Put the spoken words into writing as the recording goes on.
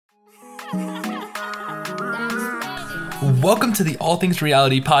Welcome to the All Things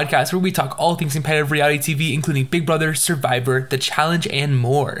Reality podcast, where we talk all things competitive reality TV, including Big Brother, Survivor, The Challenge, and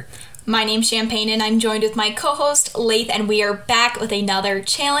more. My name's Champagne, and I'm joined with my co-host, Laith, and we are back with another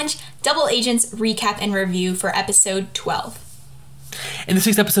challenge, Double Agents recap and review for episode 12. In this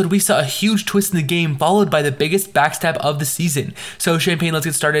week's episode, we saw a huge twist in the game, followed by the biggest backstab of the season. So, Champagne, let's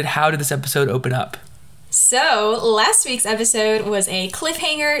get started. How did this episode open up? So, last week's episode was a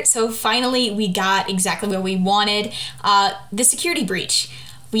cliffhanger, so finally we got exactly what we wanted, the security breach.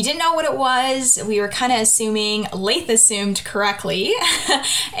 We didn't know what it was. We were kind of assuming, Laith assumed correctly,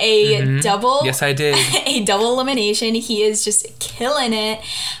 double... Yes, I did. A double elimination. He is just killing it.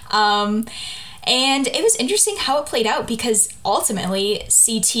 And it was interesting how it played out because ultimately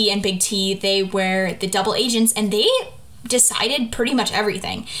CT and Big T, they were the double agents and they decided pretty much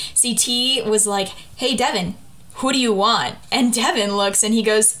everything. CT was like, hey, Devin, who do you want? And Devin looks and he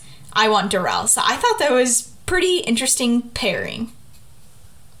goes, I want Darrell. So I thought that was pretty interesting pairing.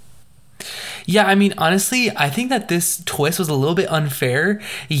 Yeah, I mean, honestly, I think that this twist was a little bit unfair.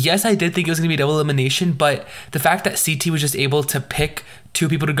 Yes, I did think it was going to be double elimination, but the fact that CT was just able to pick two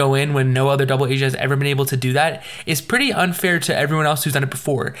people to go in when no other double agent has ever been able to do that is pretty unfair to everyone else who's done it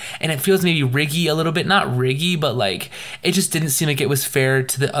before. And it feels maybe riggy a little bit. Not riggy, but like, it just didn't seem like it was fair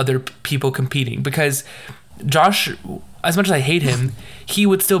to the other people competing because Josh, as much as I hate him, he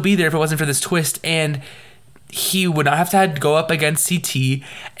would still be there if it wasn't for this twist, and he would not have to go up against CT,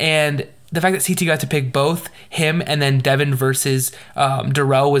 and the fact that CT got to pick both him and then Devin versus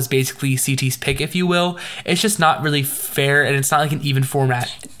Darrell was basically CT's pick, if you will. It's just not really fair, and it's not like an even format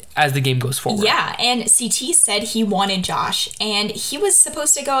as the game goes forward. Yeah, and CT said he wanted Josh, and he was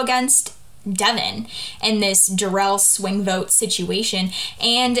supposed to go against Devin in this Darrell swing vote situation,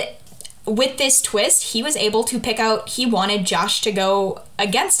 and with this twist, he was able to pick out, he wanted Josh to go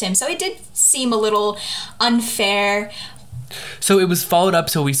against him, so it did seem a little unfair. So it was followed up,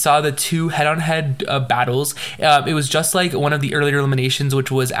 so we saw the two head-on-head battles. It was just like one of the earlier eliminations, which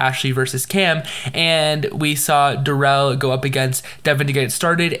was Ashley versus Cam, and we saw Darrell go up against Devin to get it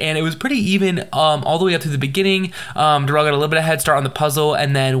started, and it was pretty even all the way up to the beginning. Darrell got a little bit of head start on the puzzle,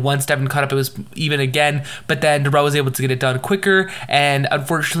 and then once Devin caught up, it was even again, but then Darrell was able to get it done quicker, and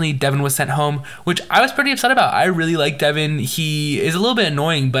unfortunately, Devin was sent home, which I was pretty upset about. I really like Devin. He is a little bit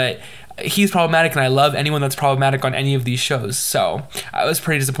annoying, but he's problematic, and I love anyone that's problematic on any of these shows. So I was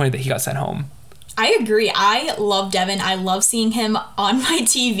pretty disappointed that he got sent home. I agree. I love Devin. I love seeing him on my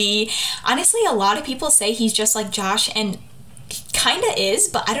TV. Honestly, a lot of people say he's just like Josh, and he kind of is,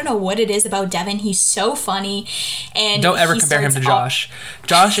 but I don't know what it is about Devin. He's so funny. And don't ever compare him to Josh.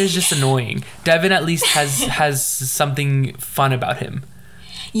 Josh is just annoying. Devin at least has something fun about him.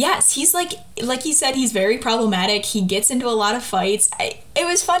 Yes, he's like you said, he's very problematic. He gets into a lot of fights. It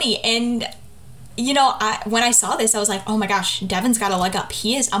was funny. And, you know, when I saw this, I was like, oh my gosh, Devin's got a leg up.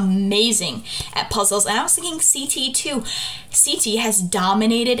 He is amazing at puzzles. And I was thinking CT too. CT has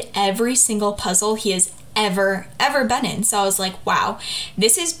dominated every single puzzle he has ever been in. So I was like, wow,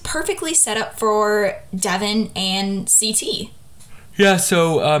 this is perfectly set up for Devin and CT. Yeah,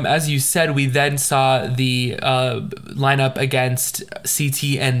 so as you said, we then saw the lineup against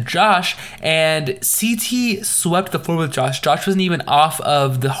CT and Josh, and CT swept the floor with Josh. Josh wasn't even off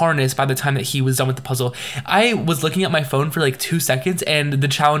of the harness by the time that he was done with the puzzle. I was looking at my phone for like 2 seconds, and the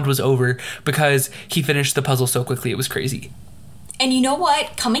challenge was over because he finished the puzzle so quickly. It was crazy. And you know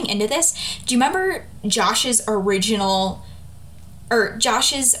what? Coming into this, do you remember Josh's original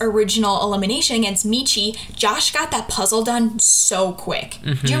elimination against Michi? Josh got that puzzle done so quick.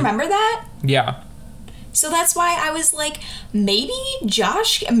 Mm-hmm. Do you remember that? Yeah. So that's why I was like, maybe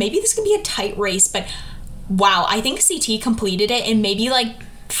this could be a tight race, but wow, I think CT completed it in maybe like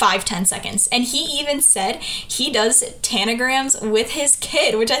 5-10 seconds. And he even said he does tanagrams with his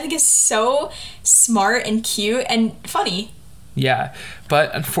kid, which I think is so smart and cute and funny. Yeah,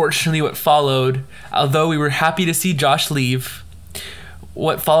 but unfortunately what followed, although we were happy to see Josh leave,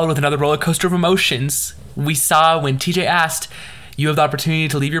 what followed with another roller coaster of emotions. We saw when TJ asked, you have the opportunity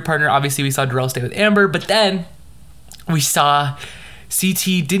to leave your partner. Obviously, we saw Darrell stay with Amber, but then we saw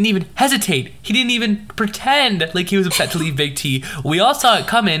CT didn't even hesitate. He didn't even pretend like he was upset to leave Big T. We all saw it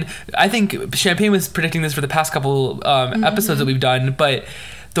coming. I think Champagne was predicting this for the past couple episodes that we've done, but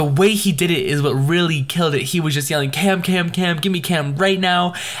the way he did it is what really killed it. He was just yelling, Cam, Cam, Cam, give me Cam right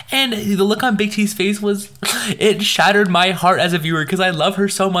now. And the look on Big T's face it shattered my heart as a viewer because I love her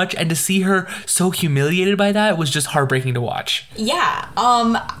so much. And to see her so humiliated by that was just heartbreaking to watch. Yeah.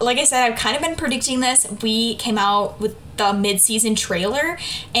 Like I said, I've kind of been predicting this. We came out with the mid-season trailer,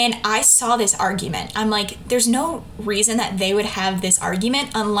 and I saw this argument. I'm like, there's no reason that they would have this argument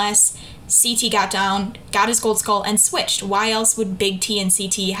unless CT got down, got his gold skull, and switched. Why else would Big T and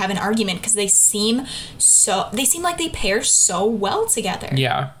CT have an argument? Because they seem like they pair so well together.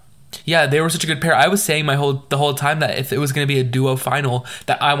 Yeah, they were such a good pair. I was saying the whole time that if it was going to be a duo final,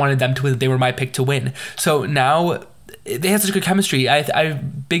 that I wanted them to win, that they were my pick to win. So now they had such good chemistry.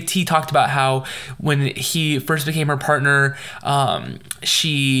 Big T talked about how when he first became her partner,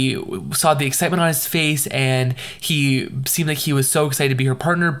 she saw the excitement on his face, and he seemed like he was so excited to be her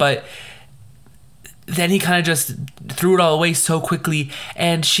partner, but then he kind of just threw it all away so quickly.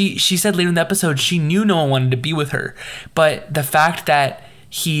 And she said later in the episode she knew no one wanted to be with her, but the fact that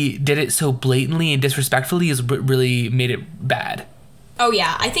he did it so blatantly and disrespectfully is what really made it bad. Oh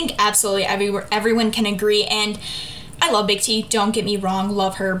yeah, I think absolutely everyone can agree. And I love Big T, don't get me wrong,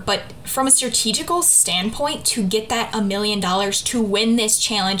 love her, but from a strategical standpoint, to get that $1 million to win this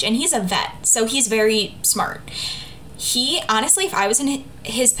challenge, and he's a vet, so he's very smart. He, honestly, if I was in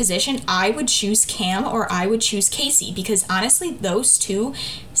his position, I would choose Cam or I would choose Casey, because honestly, those two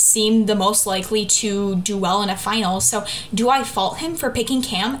seem the most likely to do well in a final. So do I fault him for picking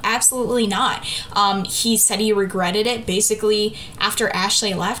Cam? Absolutely not. He said he regretted it. Basically, after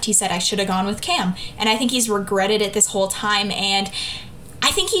Ashley left, he said, I should have gone with Cam. And I think he's regretted it this whole time. And I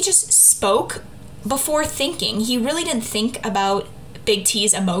think he just spoke before thinking. He really didn't think about Big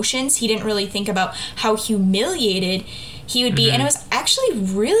T's emotions. He didn't really think about how humiliated he would be. And it was actually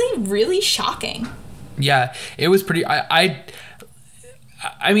really, really shocking. Yeah, it was pretty...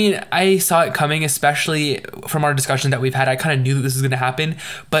 I mean, I saw it coming, especially from our discussion that we've had. I kind of knew that this was going to happen,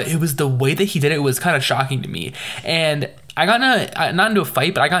 but it was the way that he did it was kind of shocking to me. And I got not into a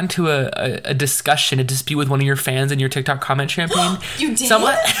fight, but I got into a discussion, a dispute with one of your fans in your TikTok comment champion. You did?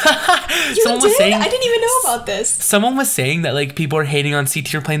 Someone Was saying, I didn't even know about this. Someone was saying that like people are hating on CT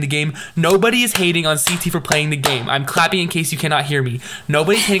for playing the game. Nobody is hating on CT for playing the game. I'm clapping in case you cannot hear me.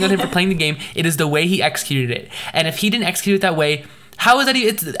 Nobody's hating on him for playing the game. It is the way he executed it. And if he didn't execute it that way, how is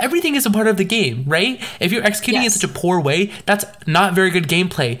that? Everything is a part of the game, right? If you're executing it in such a poor way, that's not very good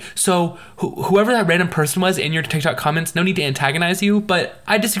gameplay. So whoever that random person was in your TikTok comments, no need to antagonize you, but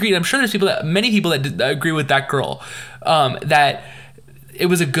I disagree. And I'm sure there's many people that agree with that girl, that it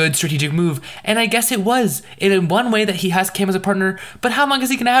was a good strategic move. And I guess it was in one way that he has Cam as a partner, but how long is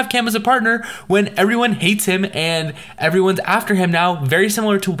he going to have Cam as a partner when everyone hates him and everyone's after him now, very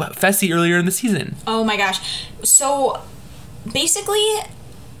similar to Fessy earlier in the season? Oh my gosh. So basically,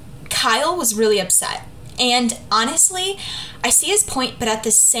 Kyle was really upset. And honestly, I see his point, but at the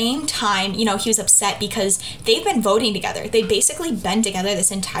same time, he was upset because they've been voting together. They've basically been together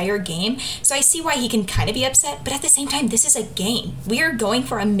this entire game. So I see why he can kind of be upset, but at the same time, this is a game. We are going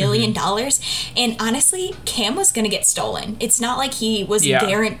for $1 million. And honestly, Cam was going to get stolen. It's not like he was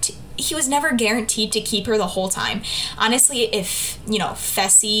guaranteed. He was never guaranteed to keep her the whole time. Honestly, if,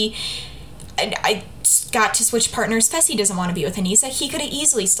 Fessy... I got to switch partners. Fessy doesn't want to be with Aneesa. He could have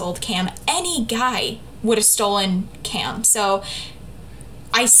easily stole Cam. Any guy would have stolen Cam. So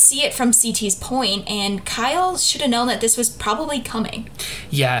I see it from CT's point, and Kyle should have known that this was probably coming.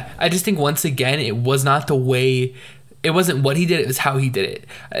 Yeah, I just think once again, it was not the way... It wasn't what he did, it was how he did it.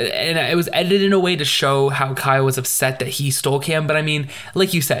 And it was edited in a way to show how Kyle was upset that he stole Cam. But I mean,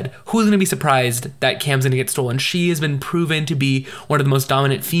 like you said, who's going to be surprised that Cam's going to get stolen? She has been proven to be one of the most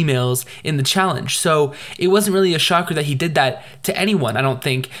dominant females in the challenge. So it wasn't really a shocker that he did that to anyone, I don't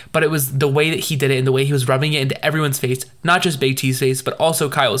think. But it was the way that he did it and the way he was rubbing it into everyone's face, not just Big T's face, but also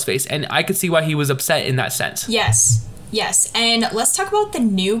Kyle's face. And I could see why he was upset in that sense. Yes. And let's talk about the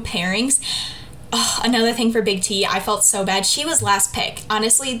new pairings. Oh, another thing for Big T, I felt so bad. She was last pick.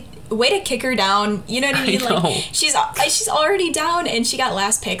 Honestly, way to kick her down. You know what I mean? Like she's already down and she got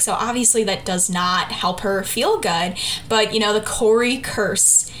last pick. So obviously that does not help her feel good. But the Corey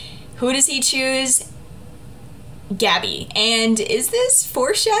curse. Who does he choose? Gabby. And is this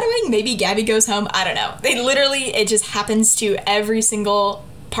foreshadowing? Maybe Gabby goes home. I don't know. It just happens to every single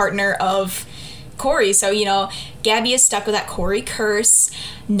partner of Corey. So, Gabby is stuck with that Corey curse.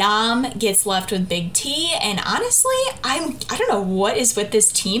 Nam gets left with Big T. And honestly, I don't know what is with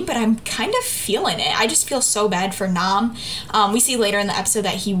this team, but I'm kind of feeling it. I just feel so bad for Nam. We see later in the episode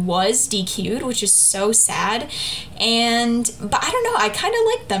that he was DQ'd, which is so sad. But I don't know. I kind of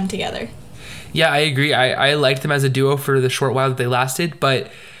like them together. Yeah, I agree. I liked them as a duo for the short while that they lasted,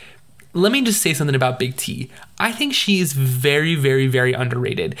 but let me just say something about Big T. I think she is very, very, very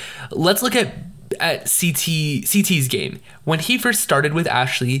underrated. Let's look at CT's game. When he first started with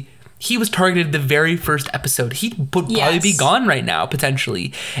Ashley, he was targeted the very first episode. He would probably be gone right now,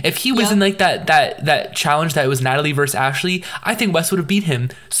 potentially. If he was in like that challenge that was Natalie versus Ashley, I think Wes would have beat him.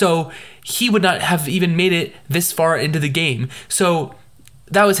 So he would not have even made it this far into the game. So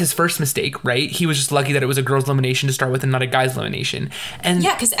that was his first mistake, right? He was just lucky that it was a girls' elimination to start with and not a guys' elimination. And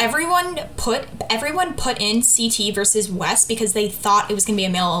yeah, because everyone put in CT versus Wes because they thought it was going to be a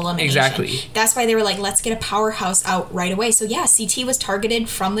male elimination. Exactly. That's why they were like, let's get a powerhouse out right away. So yeah, CT was targeted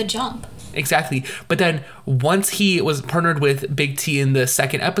from the jump. Exactly. But then once he was partnered with Big T in the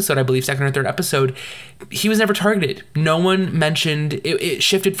second episode, I believe, second or third episode, he was never targeted. No one mentioned it. It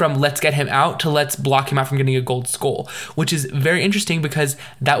shifted from let's get him out to let's block him out from getting a gold skull, which is very interesting because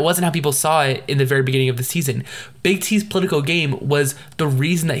that wasn't how people saw it in the very beginning of the season. Big T's political game was the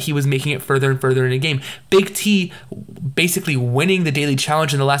reason that he was making it further and further in the game. Big T basically winning the daily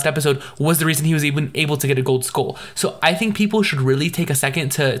challenge in the last episode was the reason he was even able to get a gold skull. So I think people should really take a second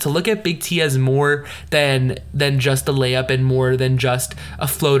to look at Big T as more than just a layup and more than just a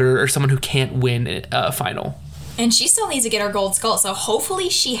floater or someone who can't win a final. And she still needs to get her gold skull. So hopefully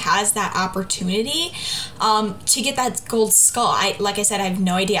she has that opportunity to get that gold skull. Like I said, I have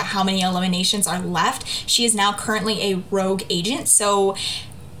no idea how many eliminations are left. She is now currently a rogue agent. So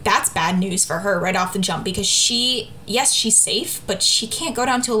that's bad news for her right off the jump because she's safe, but she can't go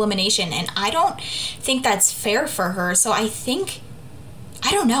down to elimination. And I don't think that's fair for her. So I think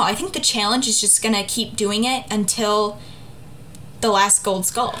the challenge is just going to keep doing it until the last gold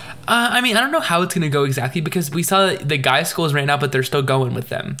skull. I don't know how it's going to go exactly because we saw the guy skulls right now, but they're still going with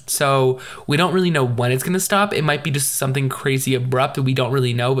them. So we don't really know when it's going to stop. It might be just something crazy abrupt that we don't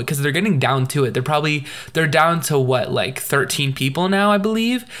really know because they're getting down to it. They're down to what, like 13 people now, I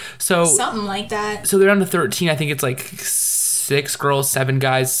believe. So something like that. So they're down to 13. I think it's like 6 girls, 7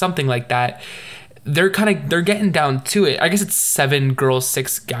 guys, something like that. They're getting down to it. I guess it's 7 girls,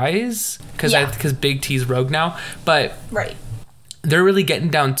 6 guys because Big T's rogue now, but right. They're really getting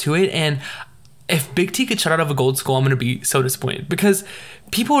down to it. And if Big T gets shut out of a gold skull, I'm going to be so disappointed because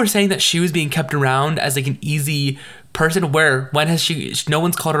people were saying that she was being kept around as like an easy person where when has no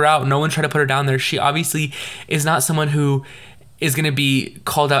one's called her out. No one's tried to put her down there. She obviously is not someone who is going to be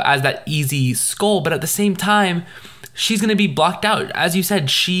called out as that easy skull. But at the same time, she's going to be blocked out. As you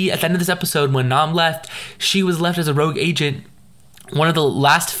said, she, at the end of this episode, when Nam left, she was left as a rogue agent. One of the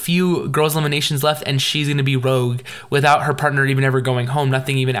last few girls' eliminations left, and she's going to be rogue without her partner even ever going home.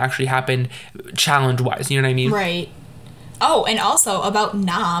 Nothing even actually happened challenge-wise. You know what I mean? Right. Oh, and also about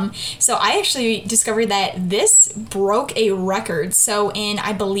Nam. So I actually discovered that this broke a record. So in,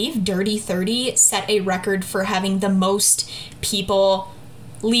 I believe, Dirty 30 set a record for having the most people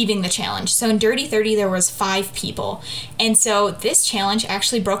leaving the challenge. So in Dirty 30 there was 5 people, and so this challenge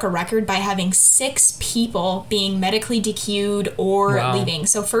actually broke a record by having 6 people being medically DQ'd or leaving.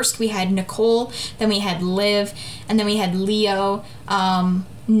 So first we had Nicole, then we had Liv, and then we had Leo,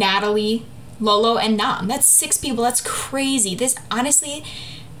 Natalie, Lolo, and Nam. That's 6 people. That's crazy. This, honestly,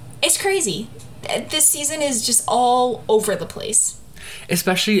 it's crazy. This season is just all over the place.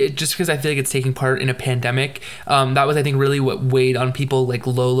 Especially just because I feel like it's taking part in a pandemic. That was, I think, really what weighed on people like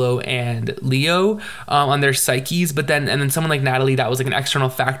Lolo and Leo on their psyches. But then someone like Natalie, that was like an external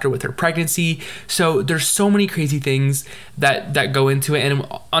factor with her pregnancy. So there's so many crazy things that go into it. And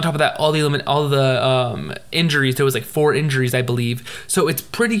on top of that, all the injuries. There was like 4 injuries, I believe. So it's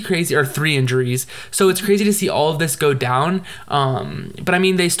pretty crazy, or 3 injuries. So it's crazy to see all of this go down. But I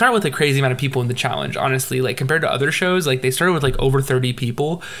mean, they start with a crazy amount of people in the challenge. Honestly, like compared to other shows, like they started with like over 30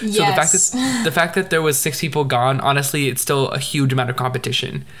 people. Yes. So the fact that there was 6 people gone, honestly, it's still a huge amount of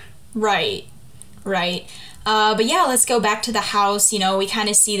competition. Right. But yeah, let's go back to the house. You know, we kind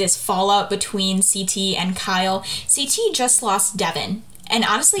of see this fallout between CT and Kyle. CT just lost Devin, and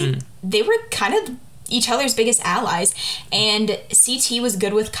honestly, they were kind of each other's biggest allies, and CT was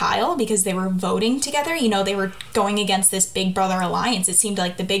good with Kyle because they were voting together. You know, they were going against this Big Brother alliance. It seemed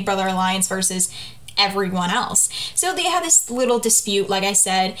like the Big Brother alliance versus everyone else. So they had this little dispute. Like I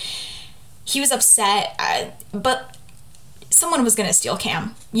said, he was upset, but someone was gonna steal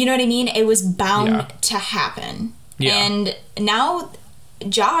Cam. You know what I mean? It was bound to happen. Yeah. And now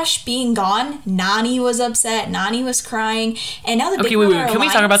Josh being gone, Nany was upset. Nany was crying, and now the Big Brother alliance. Can we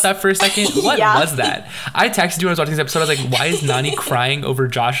talk about that for a second? What was that? I texted you when I was watching this episode. I was like, why is Nany crying over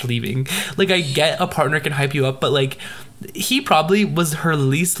Josh leaving? Like, I get a partner can hype you up, but like, he probably was her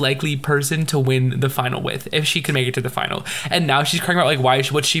least likely person to win the final with if she could make it to the final. And now she's crying about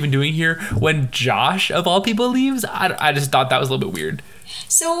like what's she even doing here when Josh of all people leaves. I just thought that was a little bit weird.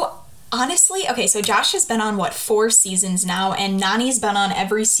 So Honestly, okay, so Josh has been on, 4 seasons now, and Nani's been on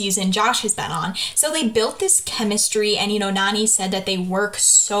every season Josh has been on. So they built this chemistry, and, Nani said that they work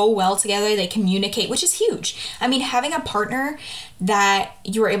so well together, they communicate, which is huge. I mean, having a partner that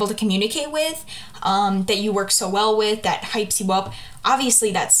you are able to communicate with, that you work so well with, that hypes you up,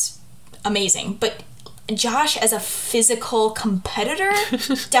 obviously that's amazing. But Josh as a physical competitor,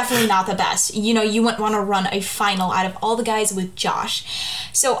 definitely not the best. You wouldn't want to run a final out of all the guys with Josh.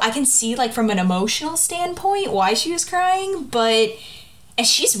 So I can see, like, from an emotional standpoint why she was crying, and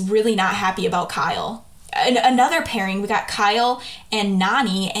she's really not happy about Kyle. Another pairing, we got Kyle and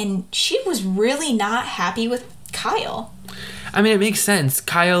Nani, and she was really not happy with Kyle. I mean, it makes sense.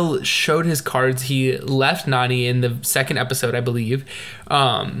 Kyle showed his cards. He left Nani in the second episode, I believe.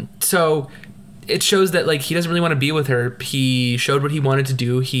 So it shows that, like, he doesn't really want to be with her. He showed what he wanted to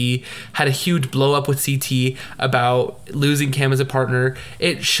do. He had a huge blow up with CT about losing Cam as a partner.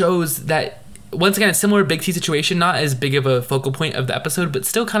 It shows that, once again, a similar Big T situation, not as big of a focal point of the episode, but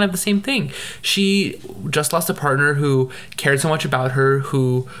still kind of the same thing. She just lost a partner who cared so much about her,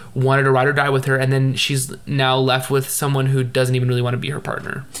 who wanted to ride or die with her, and then she's now left with someone who doesn't even really want to be her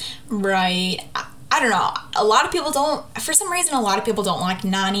partner. Right. I don't know. A lot of people don't, for some reason, a lot of people don't like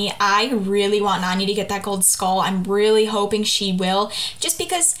Nani. I really want Nani to get that gold skull. I'm really hoping she will. Just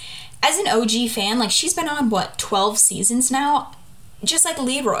because, as an OG fan, like, she's been on, 12 seasons now? Just like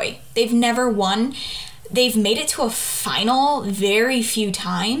Leroy. They've never won. They've made it to a final very few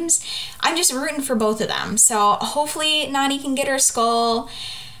times. I'm just rooting for both of them. So hopefully Nani can get her skull.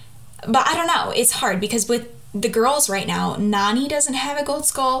 But I don't know. It's hard because with the girls right now, Nani doesn't have a gold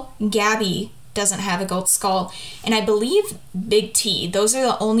skull. Gabby doesn't have a gold skull, and I believe Big T. Those are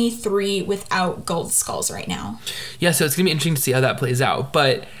the only 3 without gold skulls right now. Yeah, so it's gonna be interesting to see how that plays out.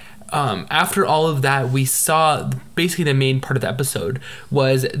 But after all of that, we saw basically the main part of the episode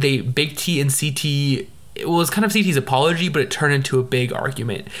was Big T and CT. It was kind of CT's apology, but it turned into a big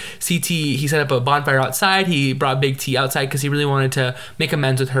argument. CT, he set up a bonfire outside. He brought Big T outside because he really wanted to make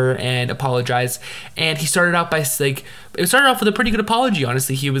amends with her and apologize. And he started out by, like, it started off with a pretty good apology,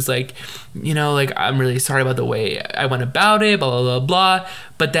 honestly. He was like, I'm really sorry about the way I went about it, blah, blah, blah, blah.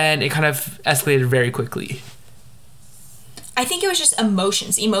 But then it kind of escalated very quickly. I think it was just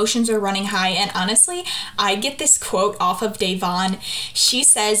emotions. Emotions are running high. And honestly, I get this quote off of Da'Vonne. She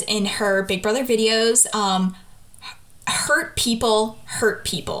says in her Big Brother videos, hurt people hurt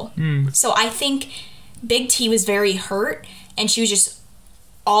people. So I think Big T was very hurt, and she was just,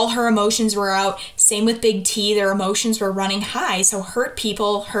 all her emotions were out. Same with Big T. Their emotions were running high. So hurt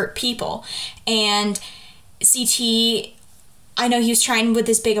people hurt people. And CT, I know he was trying with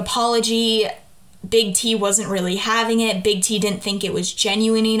this big apology. Big T wasn't really having it. Big T didn't think it was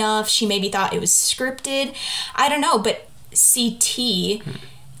genuine enough. She maybe thought it was scripted. I don't know, but CT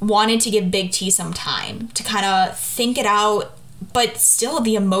wanted to give Big T some time to kind of think it out, but still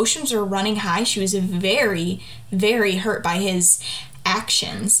the emotions are running high. She was very, very hurt by his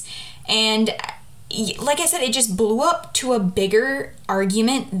actions. And like I said, it just blew up to a bigger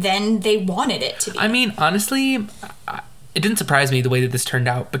argument than they wanted it to be. I mean, honestly, it didn't surprise me the way that this turned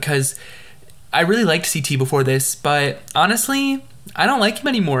out, because I really liked CT before this, but honestly, I don't like him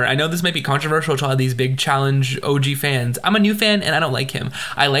anymore. I know this might be controversial to all these big challenge OG fans. I'm a new fan and I don't like him.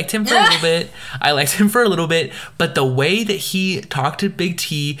 I liked him for a little bit. But the way that he talked to Big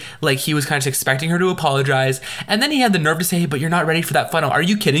T, like he was kind of expecting her to apologize, and then he had the nerve to say, hey, but you're not ready for that final. Are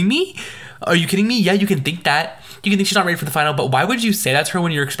you kidding me? Are you kidding me? Yeah, you can think that. You can think she's not ready for the final, but why would you say that to her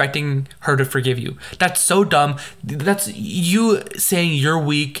when you're expecting her to forgive you? That's so dumb. That's you saying you're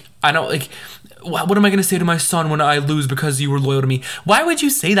weak. I don't, like, what am I going to say to my son when I lose because you were loyal to me? Why would you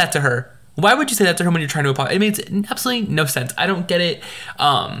say that to her? Why would you say that to her when you're trying to apologize? It makes absolutely no sense. I don't get it.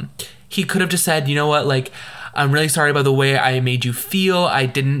 He could have just said, you know what, like, I'm really sorry about the way I made you feel. I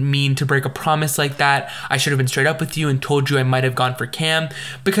didn't mean to break a promise like that. I should have been straight up with you and told you I might have gone for Cam.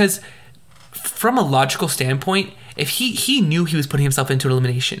 Because from a logical standpoint, if he knew he was putting himself into an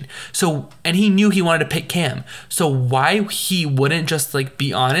elimination, so, and he knew he wanted to pick Cam, so why he wouldn't just, like,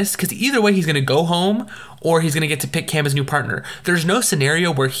 be honest? Because either way, he's gonna go home or he's gonna get to pick Cam as new partner. There's no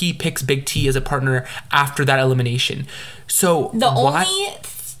scenario where he picks Big T as a partner after that elimination. So the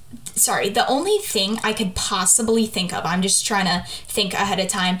only thing I could possibly think of, I'm just trying to think ahead of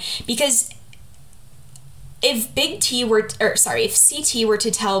time, because if CT were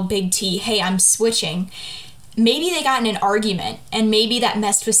to tell Big T, hey, I'm switching, maybe they got in an argument and maybe that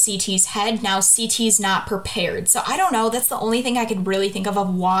messed with CT's head. Now CT's not prepared. So I don't know. That's the only thing I could really think of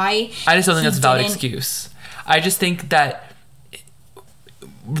why. I just don't think that's a valid excuse. I just think that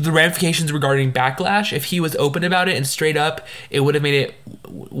the ramifications regarding Backlash, if he was open about it and straight up, it would have made it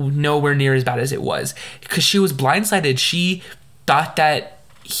nowhere near as bad as it was, because she was blindsided. She thought that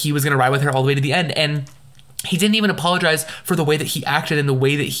he was going to ride with her all the way to the end, and he didn't even apologize for the way that he acted and the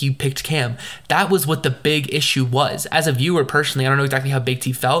way that he picked Cam. That was what the big issue was. As a viewer, personally, I don't know exactly how Big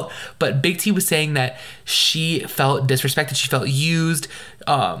T felt, but Big T was saying that she felt disrespected, she felt used,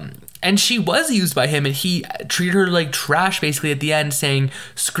 and she was used by him, and he treated her like trash basically at the end, saying,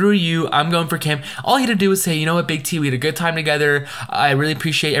 screw you, I'm going for Cam. All he had to do was say, you know what, Big T, we had a good time together. I really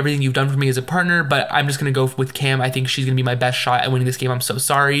appreciate everything you've done for me as a partner, but I'm just going to go with Cam. I think she's going to be my best shot at winning this game. I'm so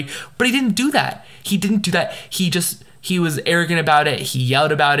sorry. But he didn't do that. He didn't do that. He was arrogant about it. He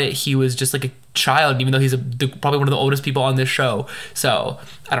yelled about it. He was just like a child, even though he's probably one of the oldest people on this show. So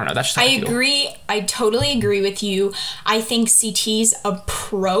I don't know. That's just how I feel. Agree. I totally agree with you. I think CT's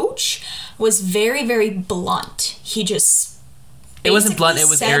approach was very, very blunt. He just it wasn't blunt. It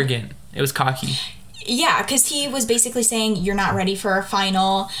was arrogant. It was cocky. Yeah, because he was basically saying, you're not ready for a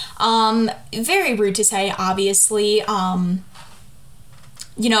final. Very rude to say, obviously.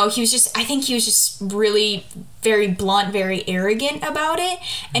 You know, I think he was just really very blunt, very arrogant about it.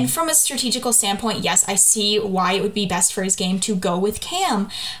 And from a strategical standpoint, yes, I see why it would be best for his game to go with Cam.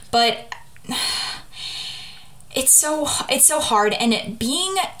 But it's so hard. And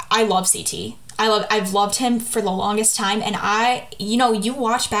I love CT. I've loved him for the longest time. And you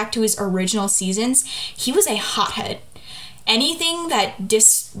watch back to his original seasons, he was a hothead. Anything that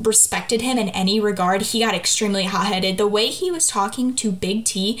disrespected him in any regard, he got extremely hot-headed. The way he was talking to Big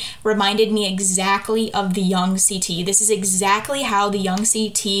T reminded me exactly of the young CT. This is exactly how the young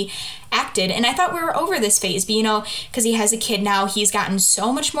CT acted. And I thought we were over this phase, but because he has a kid now, he's gotten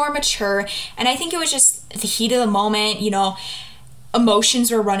so much more mature. And I think it was just the heat of the moment, emotions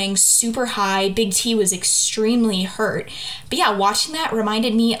were running super high. Big T was extremely hurt. But yeah, watching that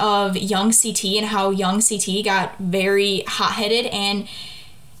reminded me of young CT and how young CT got very hot-headed. And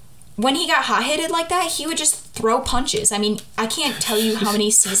when he got hot-headed like that, he would just throw punches. I mean, I can't tell you how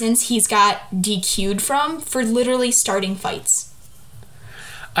many seasons he's got DQ'd from for literally starting fights.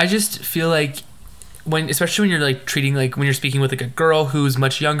 I just feel like especially when you're like treating, like when you're speaking with like a girl who's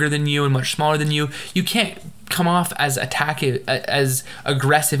much younger than you and much smaller than you can't come off as as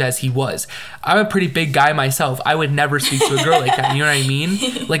aggressive as he was. I'm a pretty big guy myself. I would never speak to a girl like that. You know what I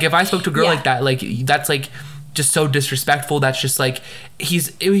mean? Like if I spoke to a girl like that, like that's like just so disrespectful. That's just like he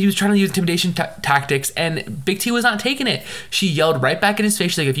was trying to use intimidation tactics, and Big T was not taking it. She yelled right back in his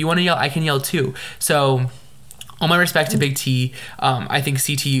face. She's like, if you want to yell, I can yell too. So all my respect to Big T. I think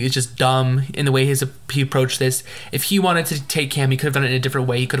CT is just dumb in the way he approached this. If he wanted to take Cam, he could have done it in a different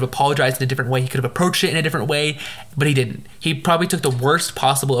way. He could have apologized in a different way. He could have approached it in a different way, but he didn't. He probably took the worst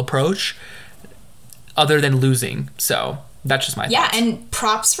possible approach other than losing. So that's just my thoughts. Yeah, and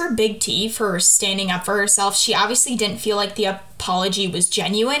props for Big T for standing up for herself. She obviously didn't feel like the apology was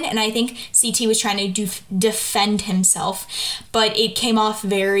genuine, and I think CT was trying to defend himself, but it came off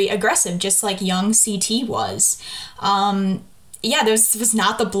very aggressive, just like young CT was. This was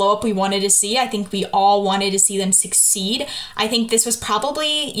not the blow up we wanted to see. I think we all wanted to see them succeed. I think this was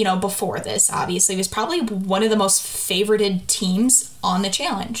probably, before this, obviously, was probably one of the most favorited teams on the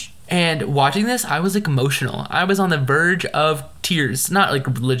challenge. And watching this, I was like emotional. I was on the verge of tears, not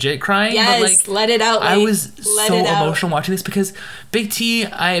like legit crying, yes, but like let it out. I was so emotional watching this because Big T,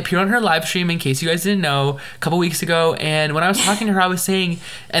 I appeared on her live stream, in case you guys didn't know, a couple weeks ago, and when I was talking to her, I was saying,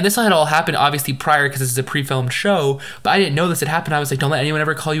 and this had all happened obviously prior because this is a pre-filmed show, but I didn't know this had happened. I was like, don't let anyone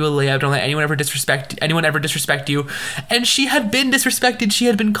ever call you a layup. Don't let anyone ever disrespect you. And she had been disrespected. She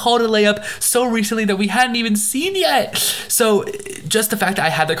had been called a layup so recently that we hadn't even seen yet. So just the fact that I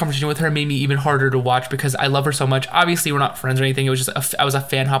had that conversation with her made me even harder to watch because I love her so much. Obviously, we're not friends or anything. It was just I was a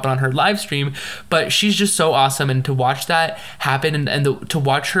fan hopping on her live stream, but she's just so awesome, and to watch that happen and to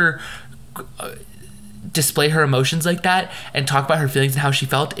watch her display her emotions like that and talk about her feelings and how she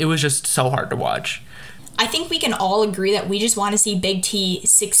felt, it was just so hard to watch. I think we can all agree that we just want to see Big T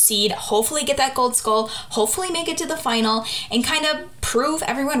succeed, hopefully get that gold skull, hopefully make it to the final, and kind of prove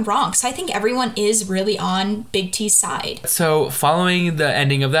everyone wrong. So I think everyone is really on Big T's side. So following the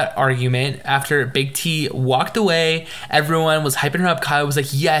ending of that argument, after Big T walked away, everyone was hyping her up. Kyle was like,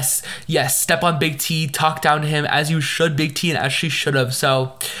 yes, step on Big T, talk down to him as you should, Big T, and as she should have.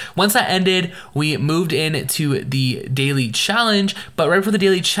 So once that ended, we moved into the daily challenge, but right before the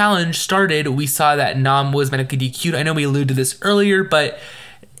daily challenge started, we saw that Nam was medically DQ'd. I know we alluded to this earlier, but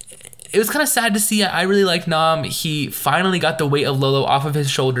it was kind of sad to see. I really like Nam. He finally got the weight of Lolo off of his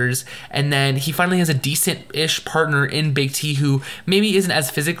shoulders, and then he finally has a decent-ish partner in Big T who maybe isn't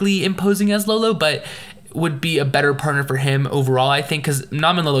as physically imposing as Lolo, but would be a better partner for him overall, I think, because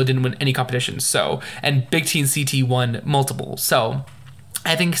Nam and Lolo didn't win any competitions, and Big T and CT won multiple. So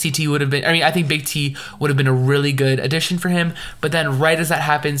I think CT would have been, I think Big T would have been a really good addition for him. But then right as that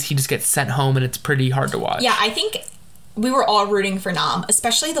happens, he just gets sent home and it's pretty hard to watch. Yeah, I think we were all rooting for Nam,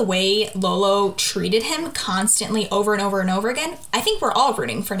 especially the way Lolo treated him constantly over and over and over again. I think we're all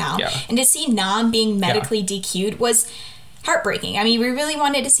rooting for Nam. Yeah. And to see Nam being medically DQ'd was heartbreaking. I mean, we really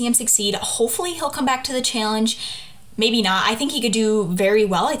wanted to see him succeed. Hopefully he'll come back to the challenge. Maybe not. I think he could do very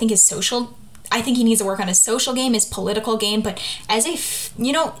well. I think he needs to work on his social game, his political game, but as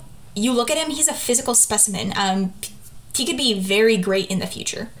you look at him, he's a physical specimen. He could be very great in the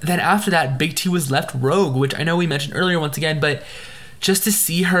future. Then after that, Big T was left rogue, which I know we mentioned earlier once again, but just to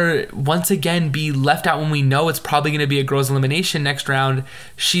see her once again be left out when we know it's probably going to be a girls' elimination next round,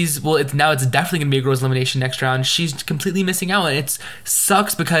 it's definitely going to be a girls' elimination next round. She's completely missing out, and it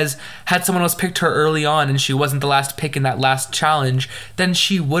sucks because had someone else picked her early on and she wasn't the last pick in that last challenge, then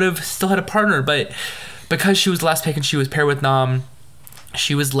she would have still had a partner, but because she was the last pick and she was paired with Nam,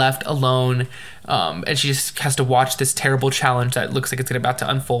 she was left alone, and she just has to watch this terrible challenge that looks like it's about to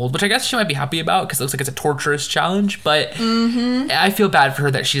unfold, which I guess she might be happy about because it looks like it's a torturous challenge, but I feel bad for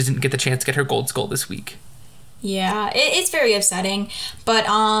her that she doesn't get the chance to get her gold skull this week. Yeah, it's very upsetting, but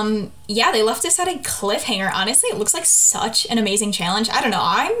they left us at a cliffhanger. Honestly, it looks like such an amazing challenge. I don't know,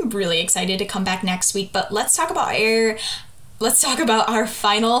 I'm really excited to come back next week, but let's talk about our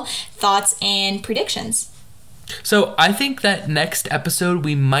final thoughts and predictions. So I think that next episode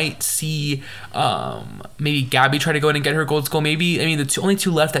we might see maybe Gabby try to go in and get her gold skull. The only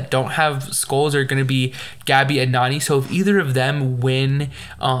two left that don't have skulls are going to be Gabby and Nany. So if either of them win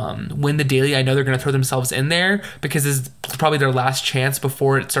the daily, I know they're going to throw themselves in there because this is probably their last chance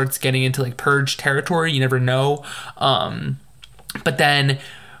before it starts getting into like purge territory. You never know. But then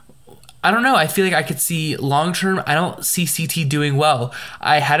I don't know. I feel like I could see long term. I don't see CT doing well.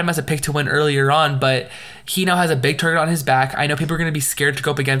 I had him as a pick to win earlier on, but he now has a big target on his back. I know people are going to be scared to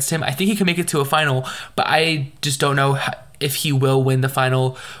go up against him. I think he can make it to a final, but I just don't know if he will win the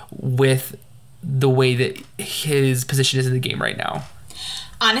final with the way that his position is in the game right now.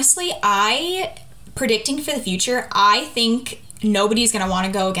 Honestly, predicting for the future, I think nobody's going to want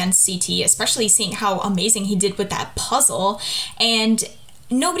to go against CT, especially seeing how amazing he did with that puzzle. And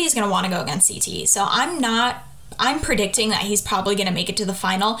nobody's going to want to go against CT. So I'm predicting that he's probably going to make it to the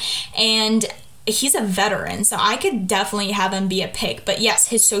final. And he's a veteran, so I could definitely have him be a pick. But yes,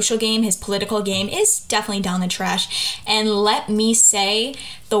 his social game, his political game is definitely down the trash. And let me say,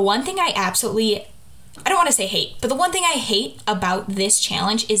 the one thing I don't want to say hate, but the one thing I hate about this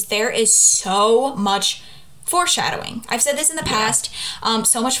challenge is there is so much foreshadowing. I've said this in the past,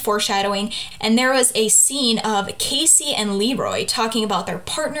 so much foreshadowing, and there was a scene of Casey and Leroy talking about their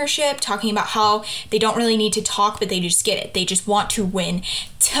partnership, talking about how they don't really need to talk, but they just get it. They just want to win.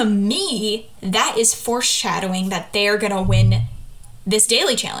 To me, that is foreshadowing that they're gonna win this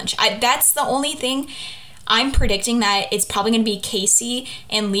daily challenge. That's the only thing. I'm predicting that it's probably gonna be Casey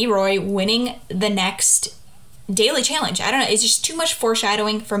and Leroy winning the next daily challenge. I don't know. It's just too much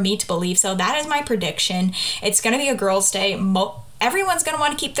foreshadowing for me to believe. So that is my prediction. It's going to be a girls' day. Everyone's going to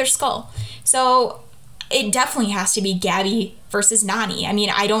want to keep their skull. So it definitely has to be Gabby versus Nany. I mean,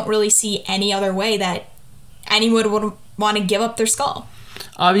 I don't really see any other way that anyone would want to give up their skull.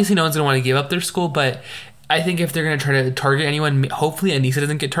 Obviously, no one's going to want to give up their skull, but I think if they're going to try to target anyone, hopefully Aneesa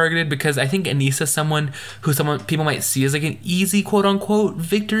doesn't get targeted, because I think Aneesa is someone people might see as like an easy quote-unquote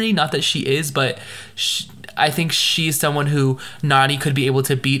victory. Not that she is, but I think she's someone who Nany could be able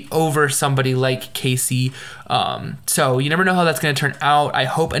to beat over somebody like Casey. So you never know how that's going to turn out. I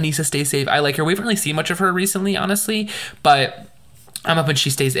hope Aneesa stays safe. I like her. We haven't really seen much of her recently, honestly, but I'm hoping she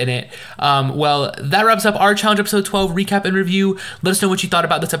stays in it. Well, that wraps up our challenge episode 12 recap and review. Let us know what you thought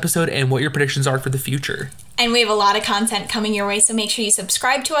about this episode and what your predictions are for the future. And we have a lot of content coming your way, so make sure you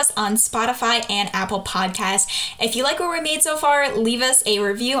subscribe to us on Spotify and Apple Podcasts. If you like what we made so far, leave us a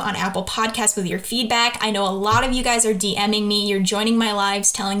review on Apple Podcasts with your feedback. I know a lot of you guys are DMing me. You're joining my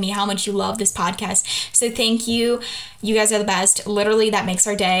lives, telling me how much you love this podcast. So thank you. You guys are the best. Literally, that makes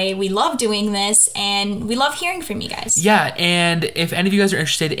our day. We love doing this, and we love hearing from you guys. Yeah, and if any of you guys are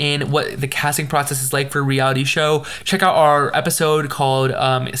interested in what the casting process is like for a reality show, check out our episode called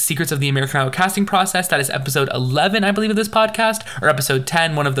Secrets of the American Idol Casting Process. That is episode 11, I believe, of this podcast, or episode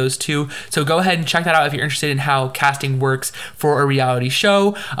 10, one of those two. So go ahead and check that out if you're interested in how casting works for a reality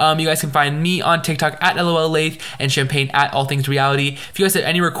show. You guys can find me on TikTok at LOLLath and Champagne at All Things Reality. If you guys have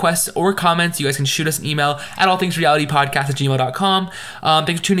any requests or comments, you guys can shoot us an email at allthingsrealitypodcast@gmail.com.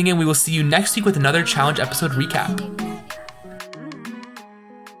 Thanks for tuning in. We will see you next week with another challenge episode recap.